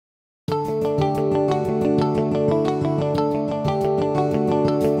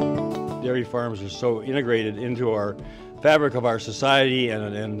dairy farms are so integrated into our fabric of our society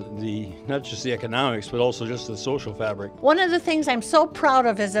and not just the economics, but also just the social fabric. One of the things I'm so proud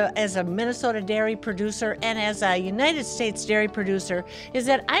of as a Minnesota dairy producer and as a United States dairy producer is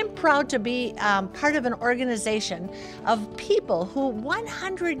that I'm proud to be part of an organization of people who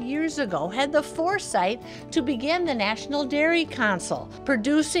 100 years ago had the foresight to begin the National Dairy Council.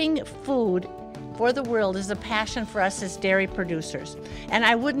 Producing food for the world is a passion for us as dairy producers, and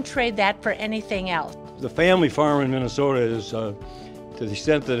I wouldn't trade that for anything else. The family farm in Minnesota is, to the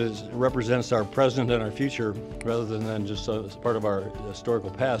extent that it represents our present and our future, rather than just as part of our historical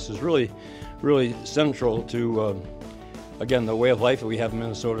past, is really central to, again, the way of life that we have in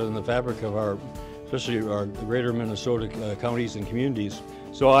Minnesota and the fabric of especially our greater Minnesota counties and communities.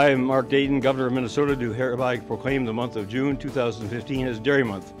 So I am Mark Dayton, Governor of Minnesota, do hereby proclaim the month of June 2015 as Dairy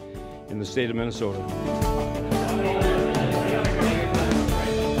Month in the state of Minnesota.